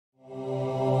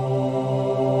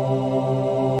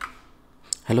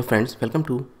Hello friends, welcome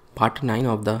to part 9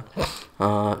 of the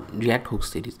React Hook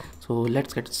series. So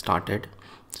let's get started.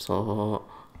 So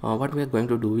what we are going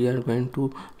to do, we are going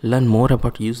to learn more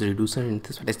about useReducer in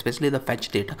this, especially the fetch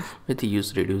data with the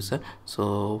useReducer.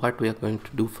 So what we are going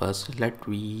to do first, let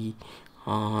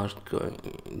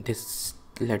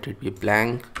it be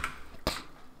blank,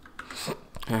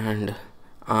 and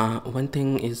one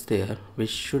thing is there, we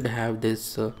should have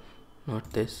this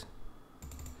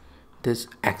this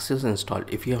Axios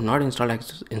installed. If you have not installed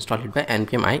Axios, install it by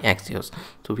npm I Axios.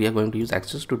 So we are going to use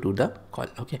Axios to do the call.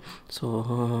 Okay,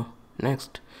 so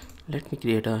next let me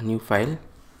create a new file,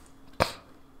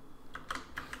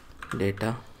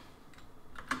 data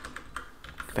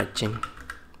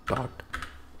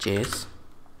fetching.js.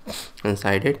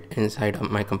 inside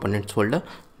of my components folder,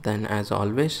 then as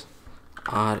always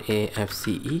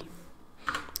RAFCE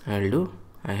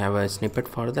I have a snippet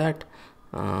for that.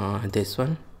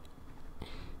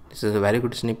 This is a very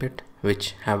good snippet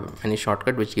which have any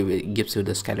shortcut which gives you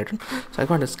the skeleton. So I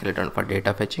got a skeleton for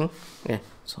data fetching. Okay,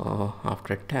 so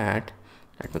after that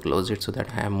let me close it so that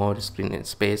I have more screen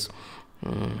space.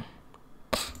 I'm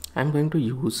going to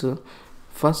use I'm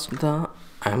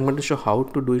going to show how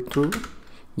to do it through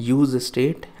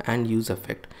UseState and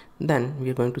useEffect. Then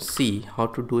we are going to see how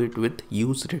to do it with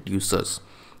useReducers,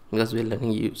 because we are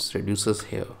learning useReducers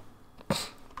here.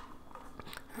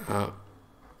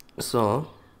 So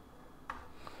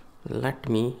let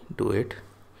me do it.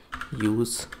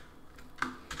 Use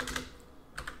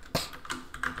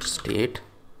state,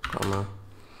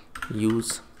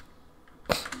 use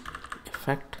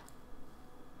effect,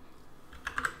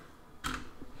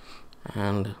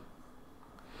 and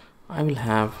I will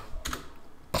have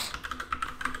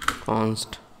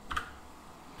const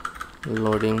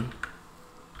loading,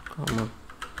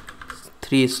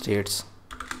 3 states,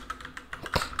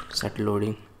 set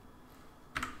loading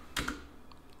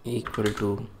equal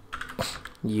to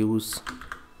use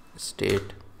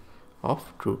state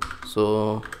of true.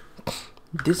 So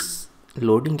this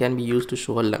loading can be used to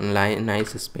show a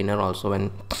nice spinner also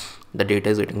when the data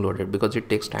is getting loaded, because it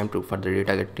takes time for the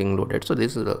data getting loaded. So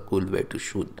this is a cool way to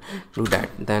do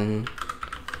that. Then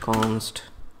const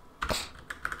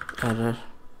error,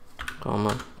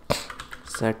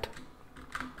 set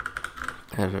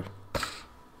error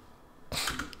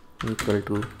equal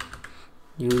to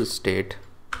use state,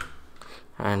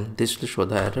 and this will show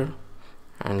the error,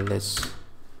 and this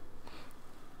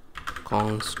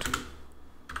const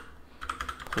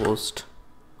post,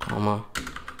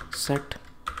 set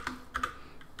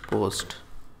post.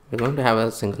 We're going to have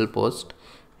a single post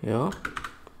here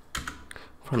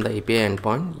from the API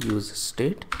endpoint use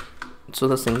state. So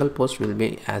the single post will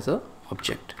be as a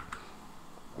object.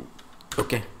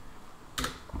 Okay,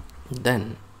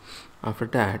 then after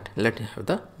that let me have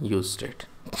the use state,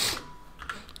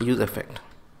 use effect,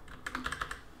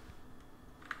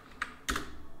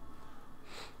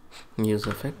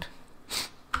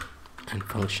 and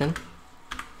function,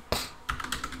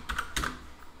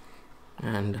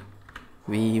 and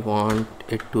we want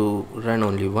it to run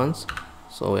only once,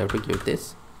 so we have to give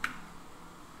this.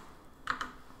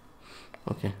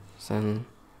 Okay, then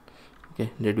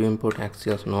did we import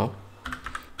Axios? No.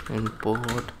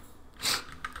 Import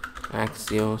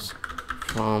Axios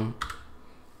from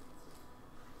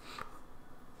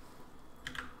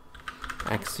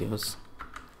Axios,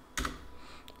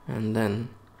 and then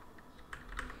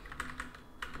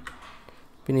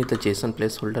we need the JSON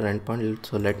placeholder endpoint.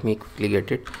 So let me quickly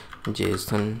get it.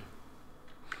 JSON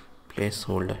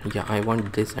placeholder, yeah, I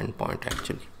want this endpoint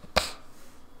actually,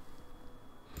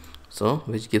 so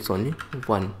which gives only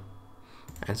 1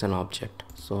 as an object.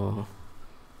 So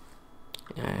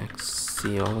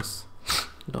Axios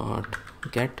dot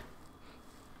get,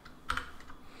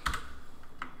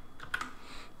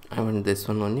 I want this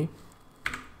one only,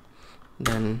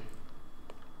 then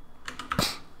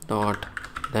dot,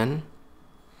 then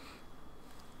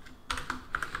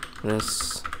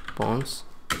response.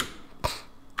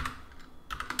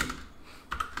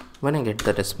 When I get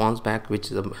the response back,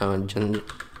 which is a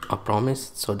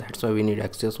promise, so that's why we need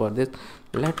Axios for this.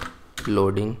 Let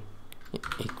loading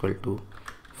equal to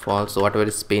false, so whatever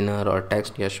is spinner or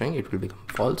text you are showing, it will become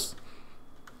false.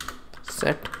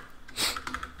 Set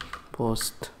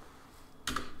post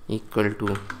equal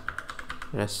to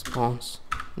response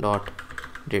dot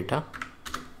data,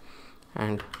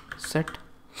 and set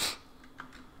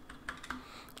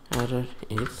error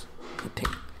is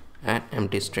nothing, and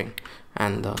empty string,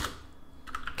 and the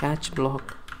catch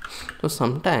block. So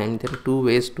sometimes there are 2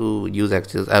 ways to use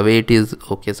Axios. Await is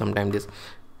okay, sometimes this,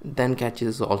 then catch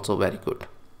is also very good.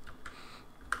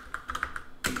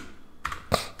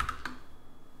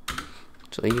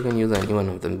 so you can use any one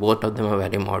of them. Both of them are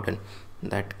very modern.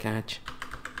 That catch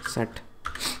set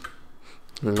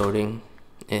loading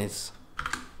is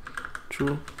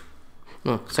true.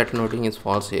 No, set loading is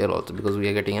false here also, because we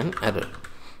are getting an error.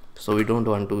 So we don't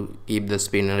want to keep the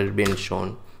spinner being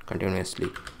shown continuously.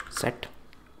 Set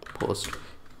post,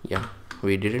 yeah,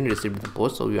 we didn't receive the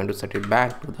post, so we want to set it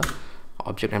back to the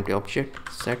object, empty object.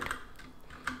 Set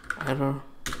error,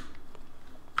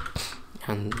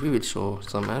 and we will show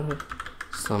some error,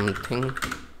 something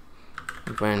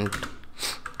went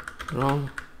wrong.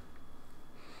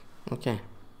 Okay,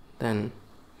 then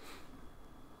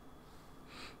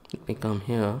let me come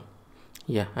here.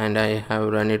 Yeah, and I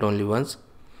have run it only once,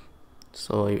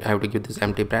 so I have to give this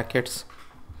empty brackets.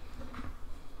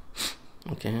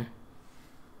 Okay,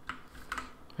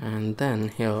 and then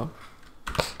here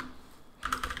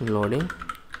loading.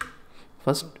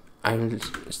 First I will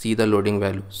see the loading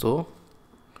value. So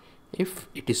if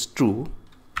it is true,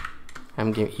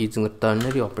 I'm using the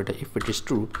ternary operator. If it is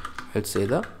true, I'll say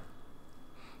the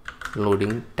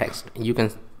loading text. You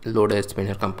can load a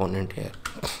spinner component here,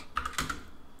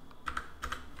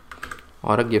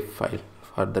 or a GIF file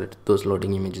for those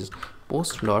loading images.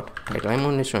 Post dot title, I'm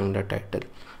only showing the title.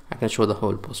 I can show the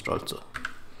whole post also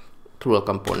through a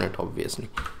component, obviously.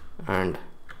 And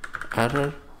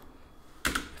error,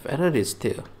 if error is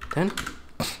there, then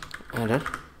error,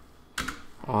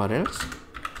 or else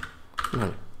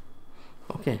null.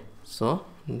 Okay, so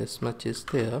this much is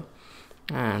there.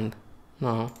 And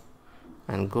now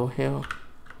and go here,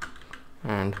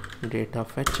 and data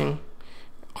fetching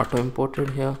auto imported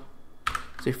here.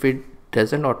 So if it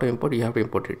doesn't auto import, you have to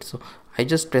import it. So I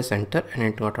just press enter and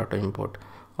it got auto import.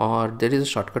 Or there is a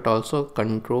shortcut also,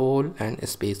 control and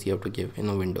space you have to give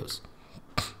in Windows.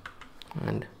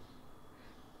 And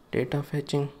data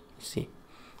fetching, see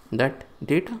that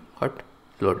data got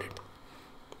loaded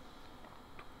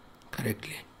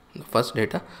correctly. The first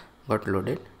data got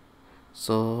loaded.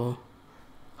 So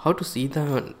how to see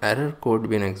the error code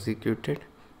being executed?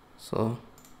 So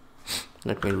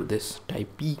let me do this,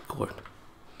 type P code,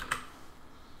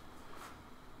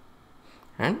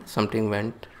 and something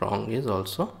went wrong is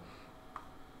also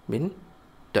been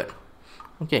done.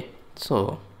 Okay,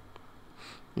 so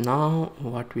now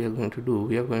what we are going to do,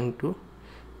 we are going to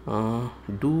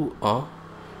do a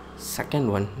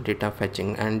second one, data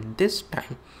fetching, and this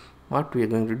time what we are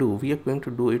going to do, we are going to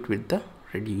do it with the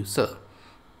reducer.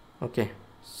 Okay,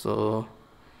 so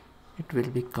it will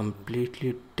be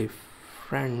completely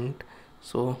different.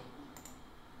 So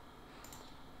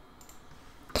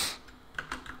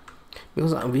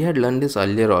because we had learned this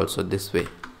earlier also, this way,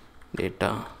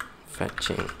 data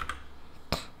fetching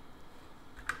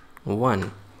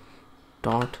 1.js.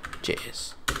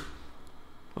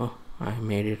 Oh, I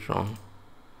made it wrong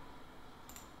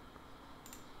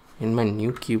in my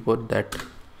new keyboard. That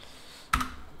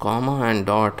comma and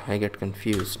dot, I get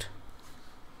confused.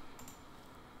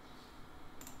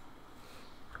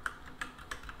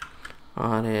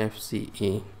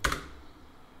 RFCE.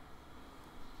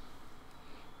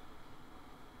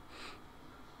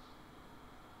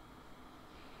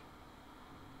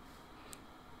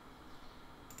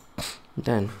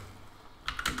 Then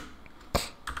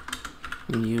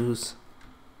use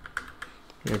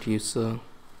reducer,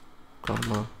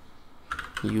 comma,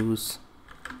 use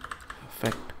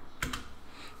effect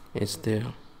is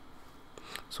there.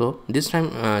 So this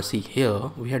time see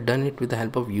here we have done it with the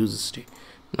help of UseState.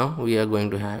 Now we are going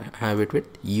to have it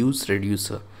with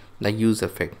useReducer, the use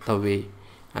effect, the way.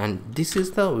 And this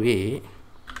is the way,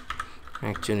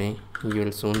 actually you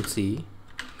will soon see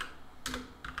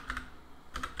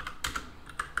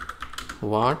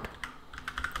what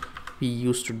we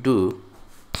used to do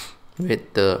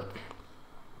with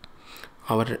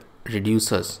our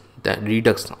reducers, the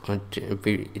Redux.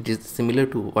 It is similar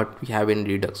to what we have in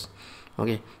Redux.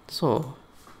 Okay, so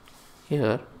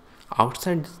here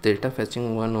outside this data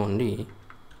fetching one only,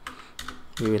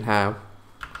 we will have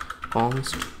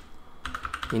const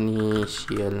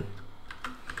initial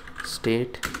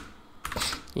state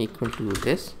equal to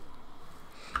this,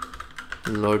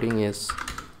 loading is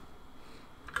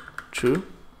true,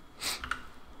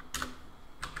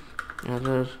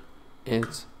 error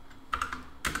is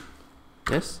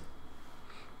this,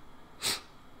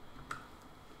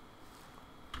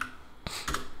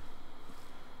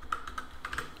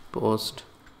 post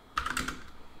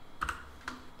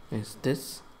is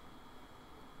this.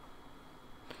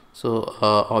 So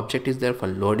object is there for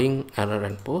loading, error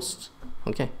and posts.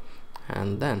 Okay,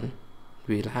 and then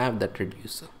we'll have that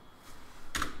reducer,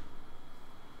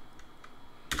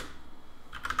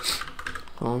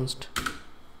 const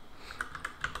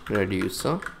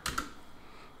reducer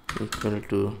equal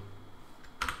to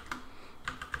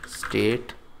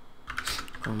state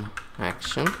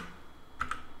action.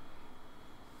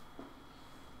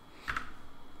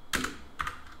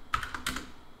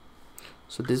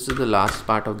 So this is the last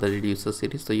part of the reducer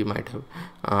series. So you might have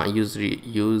use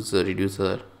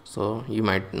reducer, so you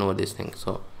might know this thing.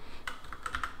 So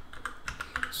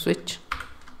switch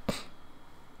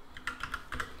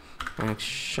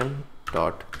action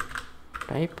dot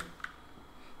type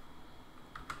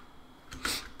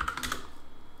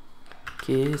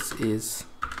case is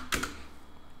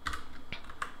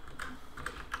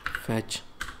fetch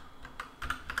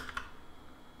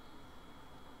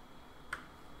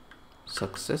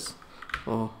success.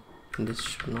 Oh, this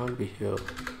should not be here,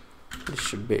 this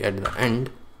should be at the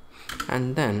end.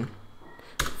 And then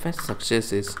fetch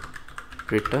success is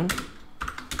return,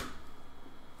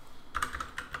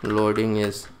 loading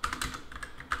is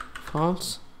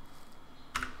false,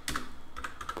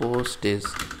 post is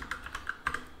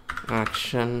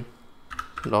action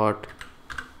dot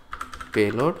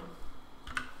payload,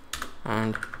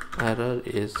 and error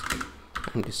is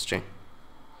empty string.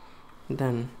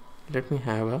 Then let me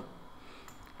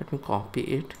copy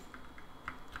it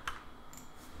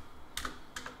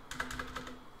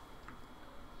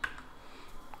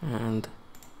and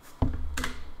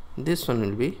this one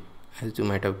will be, as you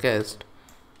might have guessed,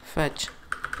 fetch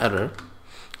error,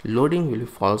 loading will be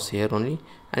false here only,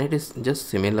 and it is just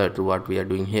similar to what we are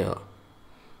doing here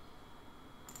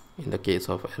in the case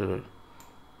of error.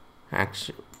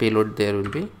 Action payload there will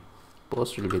be,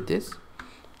 post will be this,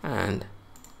 and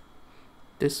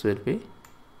this will be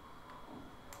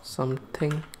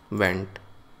something went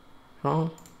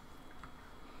wrong.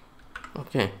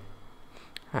 Okay,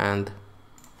 and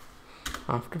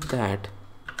after that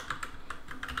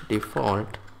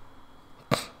default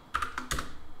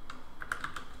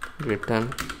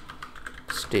return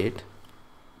state.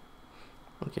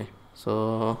 Okay,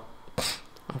 so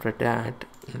after that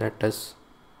let us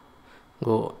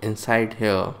go inside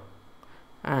here,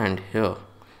 and here,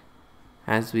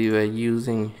 as we were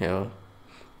using here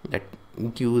that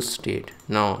useState,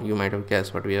 now you might have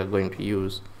guessed what we are going to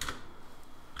use.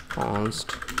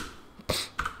 Const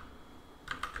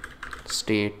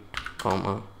state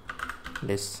comma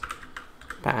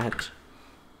dispatch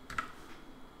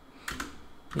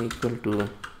equal to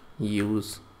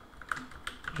useReducer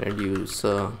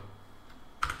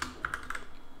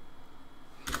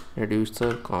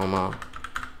comma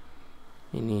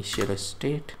initial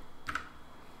state.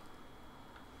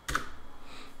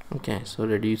 Okay, so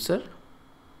reducer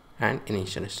and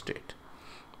initial state.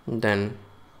 Then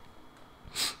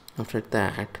after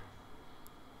that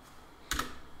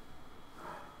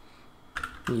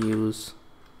use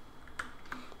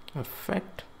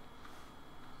effect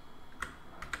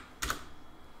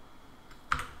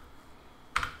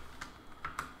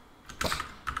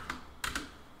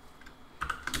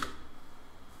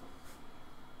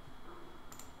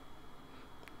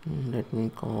let me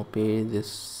copy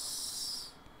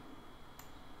this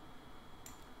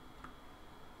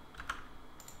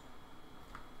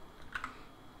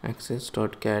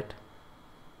access.get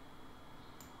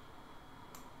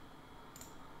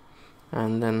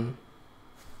and then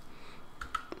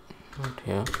not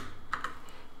here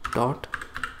dot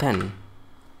 10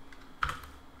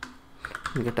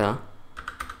 get a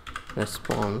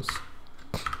response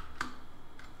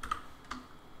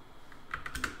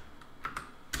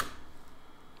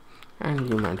and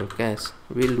you might have guessed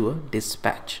we'll do a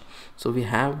dispatch. So we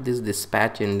have this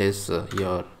dispatch in this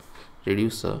your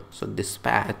reducer. So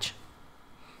dispatch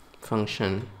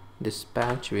function,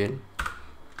 dispatch will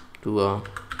do a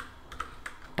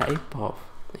type of,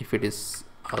 if it is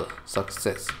a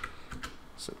success,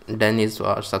 so then is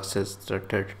our success, the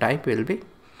type will be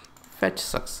fetch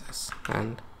success,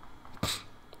 and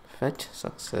fetch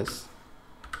success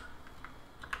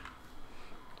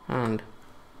and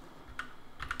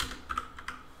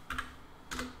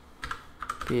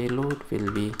payload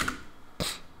will be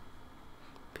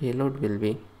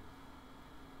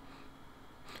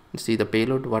see the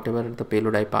payload, whatever the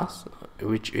payload I pass,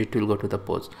 which it will go to the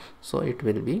post. So it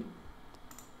will be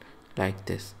like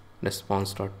this,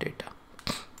 response.data.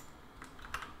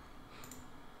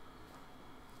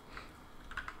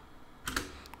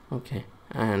 Okay,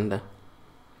 and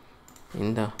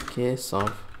in the case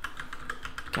of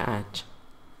catch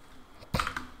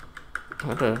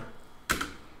error,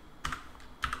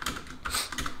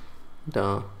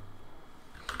 the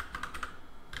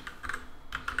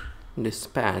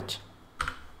dispatch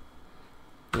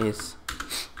is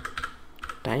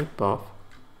type of,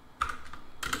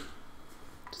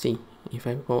 see if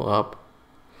I go up,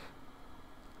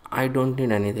 I don't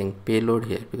need anything payload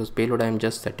here, because payload I am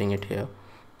just setting it here.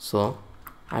 So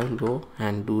I will go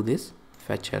and do this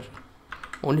fetcher,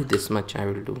 only this much I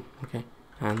will do. Okay,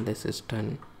 and this is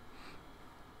done.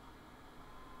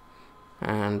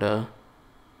 And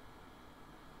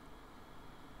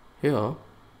here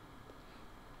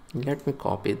let me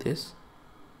copy this.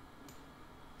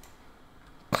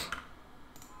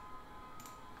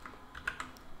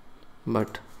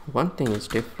 But one thing is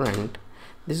different.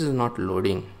 This is not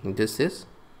loading, this is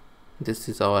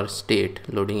our state.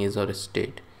 Loading is our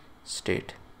state.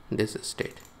 This is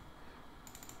state.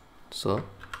 So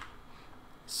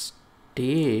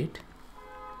state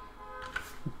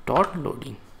dot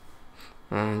loading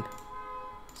and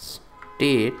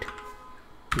state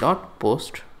dot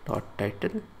post dot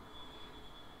title.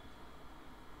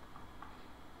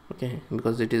 Okay,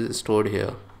 because it is stored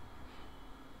here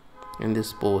in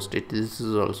this post. This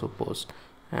is also post,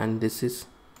 and this is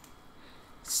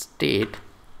state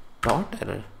dot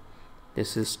error.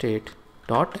 This is state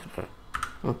dot error.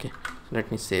 Okay, so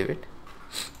let me save it,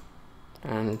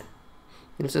 and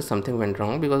you'll say something went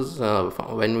wrong because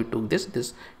when we took this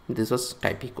was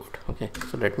typey code. Okay,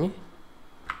 so let me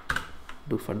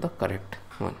do for the correct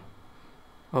one.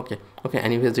 Okay,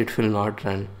 anyways it will not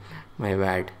run, my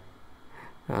bad.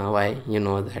 Why, you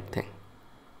know that thing.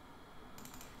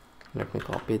 Let me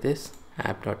copy this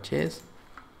app.js.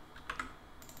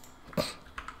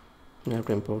 You have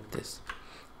to import this.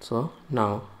 So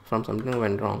now from something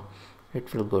went wrong,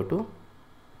 it will go to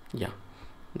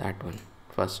that one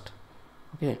first.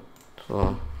 Okay,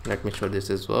 so let me show this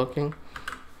is working.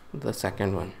 The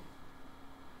second one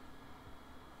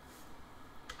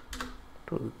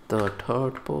to the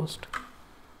third post.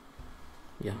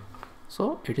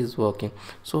 So it is working.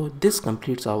 So this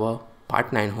completes our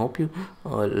part 9. Hope you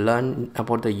learn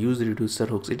about the useReducer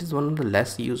hooks. It is one of the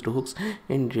less used hooks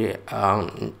in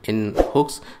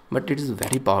hooks, but it is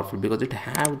very powerful because it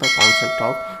have the concept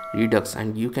of Redux,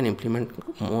 and you can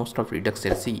implement most of Redux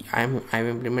here. See, I've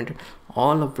implemented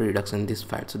all of Redux in this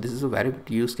file. So this is a very good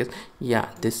use case.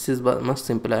 This is much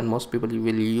simpler, and most people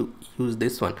will use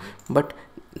this one, but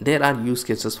there are use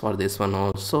cases for this one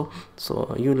also.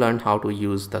 So you learned how to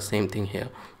use the same thing here.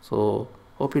 So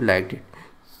hope you liked it.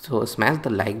 So smash the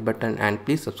like button and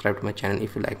please subscribe to my channel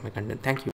if you like my content. Thank you.